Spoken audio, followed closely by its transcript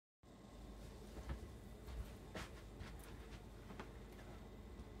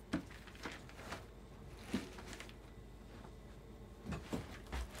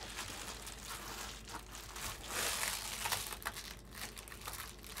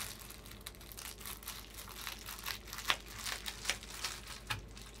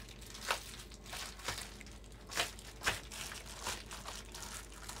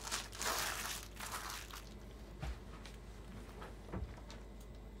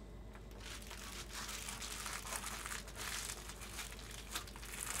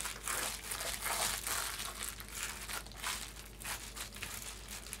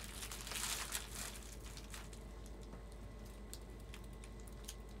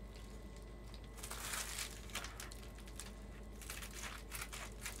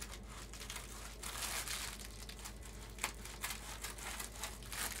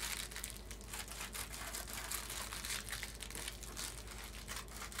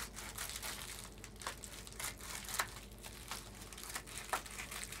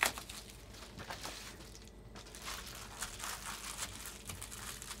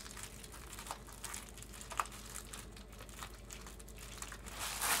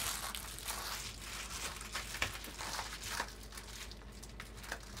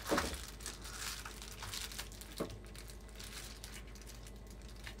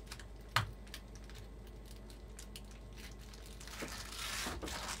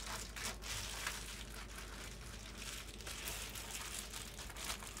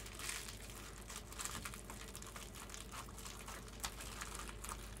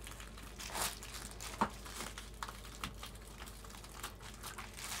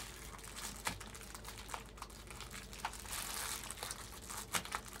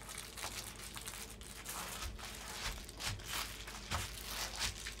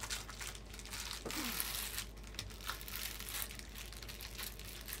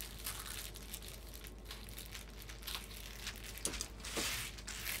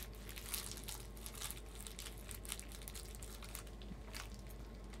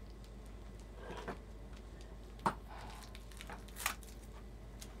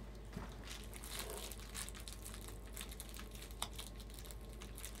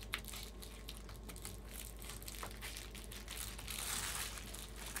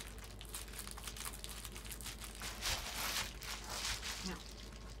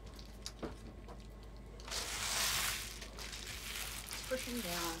pushing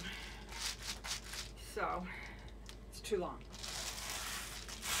down. So it's too long.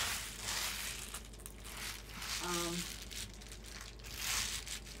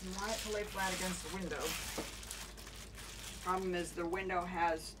 You want it to lay flat against the window. Problem is the window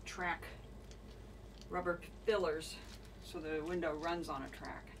has track rubber fillers, so the window runs on a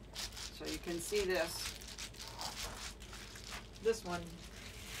track. So you can see this one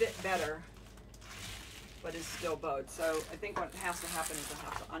fit better, but is still bowed. So I think what has to happen is I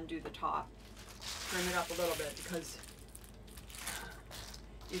have to undo the top, trim it up a little bit, because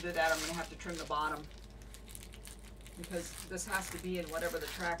either that or I'm going to have to trim the bottom, because this has to be in whatever the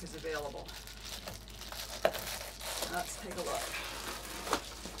track is available. Let's take a look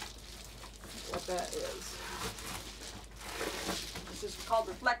what that is. This is called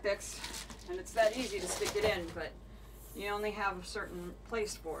reflectix, and it's that easy to stick it in, but you only have a certain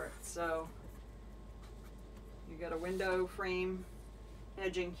place for it. So you got a window frame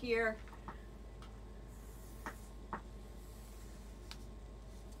edging here.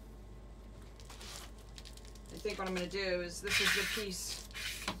 I think what I'm going to do is, this is the piece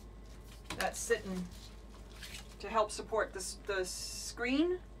that's sitting to help support the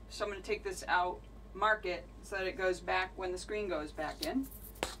screen. So I'm going to take this out, mark it so that it goes back when the screen goes back in.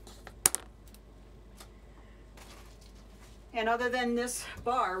 And other than this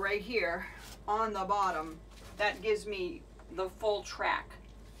bar right here on the bottom, that gives me the full track.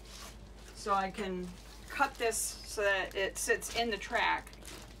 So I can cut this so that it sits in the track,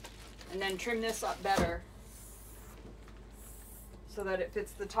 and then trim this up better so that it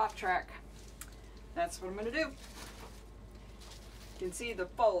fits the top track. That's what I'm going to do. You can see the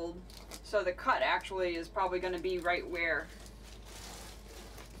fold, so the cut actually is probably going to be right where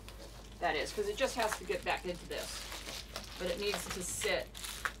that is, because it just has to get back into this, but it needs to sit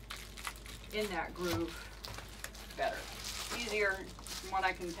in that groove better. Easier, from what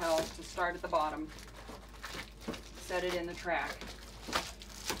I can tell, to start at the bottom, set it in the track,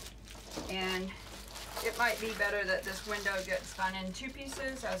 and it might be better that this window gets done in 2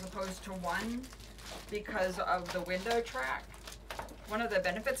 pieces as opposed to 1 because of the window track. One of the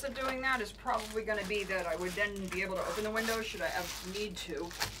benefits of doing that is probably going to be that I would then be able to open the window should I ever need to.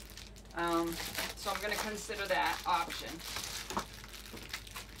 So I'm going to consider that option.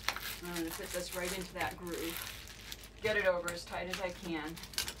 I'm going to fit this right into that groove, get it over as tight as I can,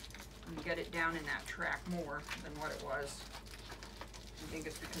 and get it down in that track more than what it was. I think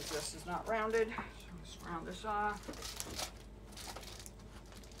it's because this is not rounded. So let's round this off.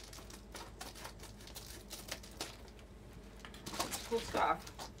 It's cool stuff.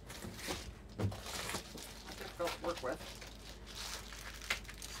 Difficult to work with.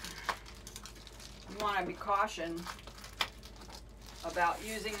 You want to be cautious about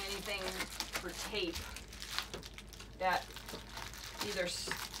using anything for tape that either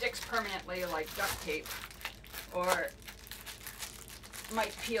sticks permanently like duct tape or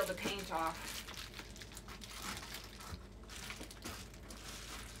might peel the paint off.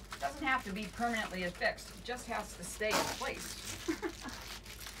 It doesn't have to be permanently affixed, it just has to stay in place.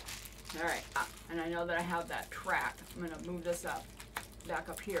 Alright, and I know that I have that track. I'm going to move this up, back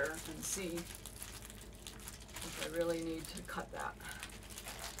up here, and see if I really need to cut that.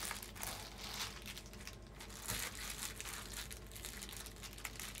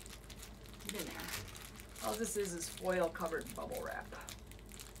 Get in there. All this is foil covered bubble wrap.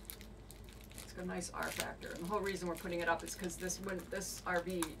 It's got a nice R factor, and the whole reason we're putting it up is because this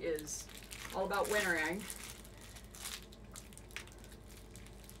RV is all about wintering,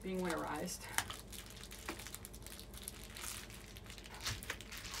 being winterized.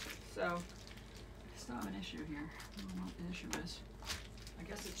 So I still have an issue here. I don't know what the issue is. I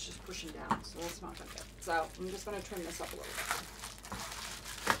guess it's just pushing down, so that's not gonna fit. So I'm just gonna trim this up a little bit.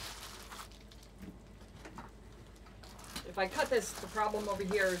 If I cut this, the problem over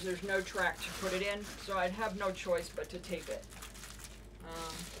here is there's no track to put it in, so I'd have no choice but to tape it.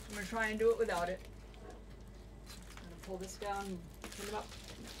 I'm going to try and do it without it. I'm going to pull this down and trim it up.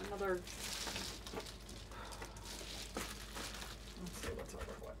 Another, let's see what's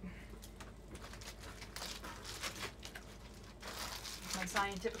over what. My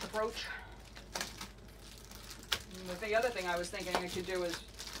scientific approach. And the other thing I was thinking I should do is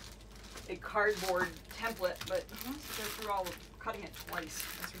a cardboard template, but who wants to go through all of cutting it twice?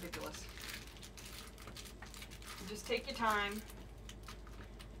 That's ridiculous. You just take your time,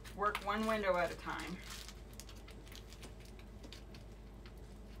 work one window at a time.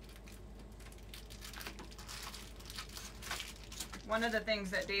 One of the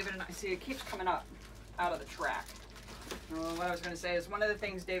things that David and I see, it keeps coming up out of the track. What I was going to say is one of the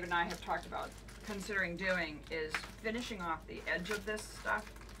things David and I have talked about considering doing is finishing off the edge of this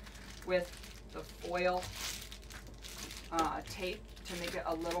stuff with the foil tape to make it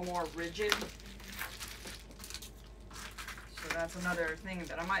a little more rigid. So that's another thing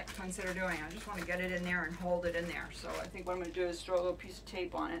that I might consider doing. I just want to get it in there and hold it in there. So I think what I'm going to do is throw a little piece of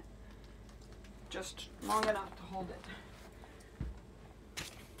tape on it, just long enough to hold it.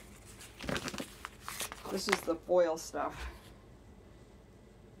 This is the foil stuff.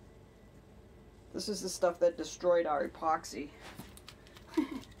 This is the stuff that destroyed our epoxy.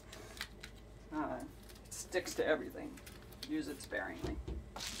 It sticks to everything. Use it sparingly.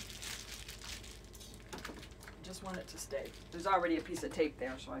 Just want it to stay. There's already a piece of tape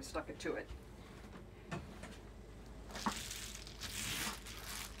there, so I stuck it to it.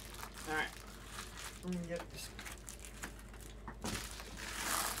 Alright. Yep.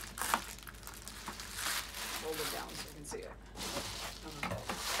 Hold it down so you can see it.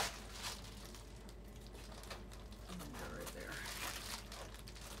 Right there.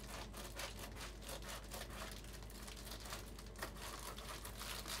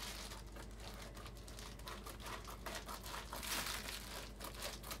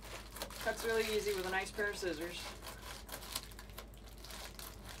 Cuts really easy with a nice pair of scissors.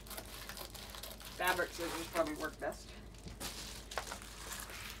 Fabric scissors probably work best.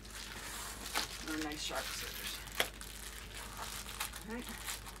 Or nice sharp scissors. Alright.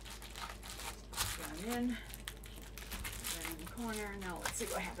 Put that in. Put that in the corner. Now let's see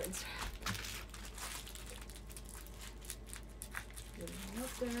what happens. Get it all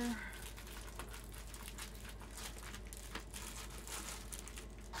up there.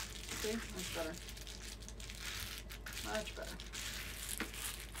 See? That's better. Much better.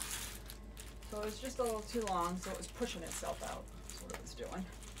 So it was just a little too long, so it was pushing itself out. That's what it was doing.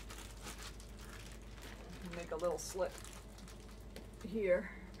 Make a little slit here,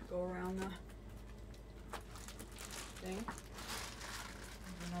 go around the thing.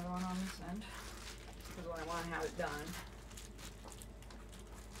 There's another one on this end. Because what I want to have it done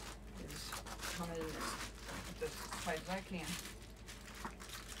is come in as tight as I can.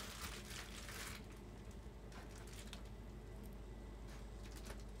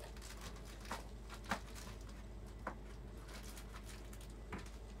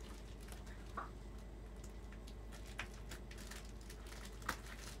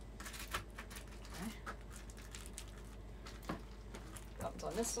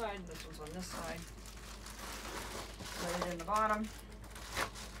 On this side, this one's on this side. Put it in the bottom.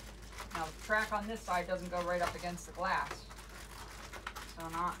 Now the track on this side doesn't go right up against the glass, so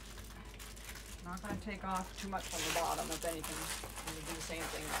not going to take off too much from the bottom. If anything, I'm going to do the same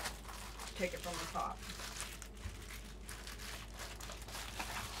thing. Take it from the top.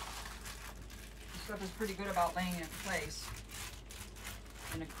 This stuff is pretty good about laying it in place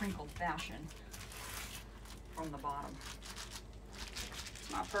in a crinkled fashion from the bottom.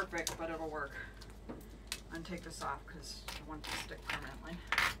 Not perfect, but it'll work. And take this off because I want it to stick permanently.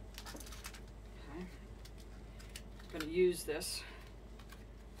 Okay. I'm going to use this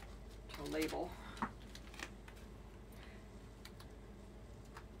to label.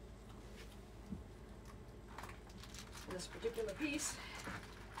 This particular piece.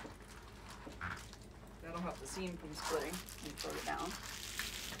 That'll help the seam from splitting and throw it down.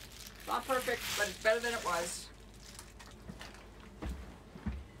 It's not perfect, but it's better than it was.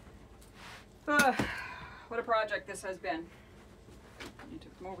 What a project this has been. You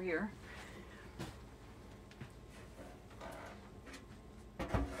took them over here.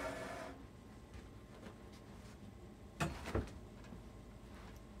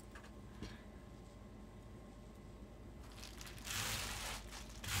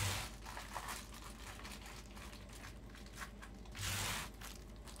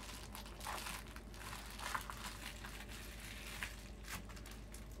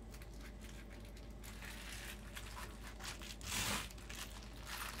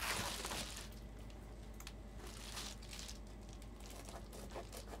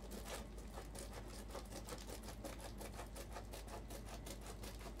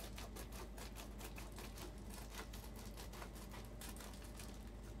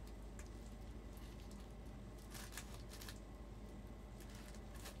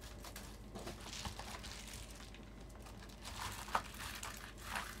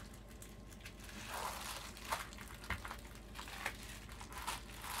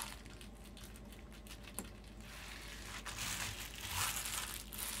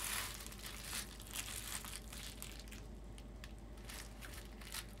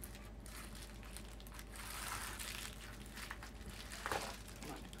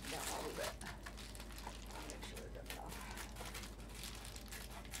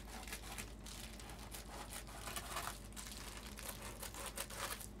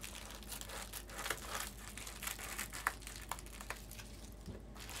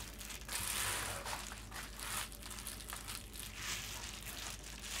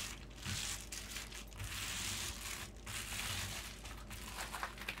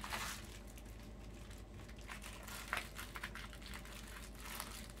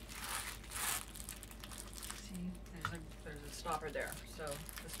 stopper there. So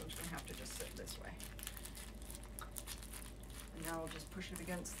this one's gonna have to just sit this way. And now I'll just push it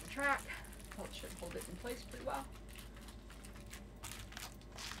against the track. Oh, it should hold it in place pretty well.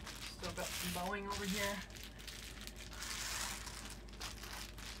 Still got some bowing over here.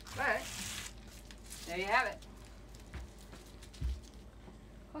 But there you have it.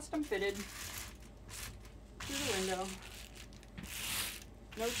 Custom fitted to the window.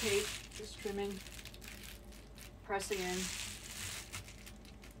 No tape, just trimming, pressing in.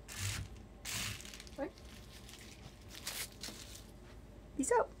 Right.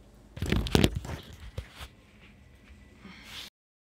 Peace out.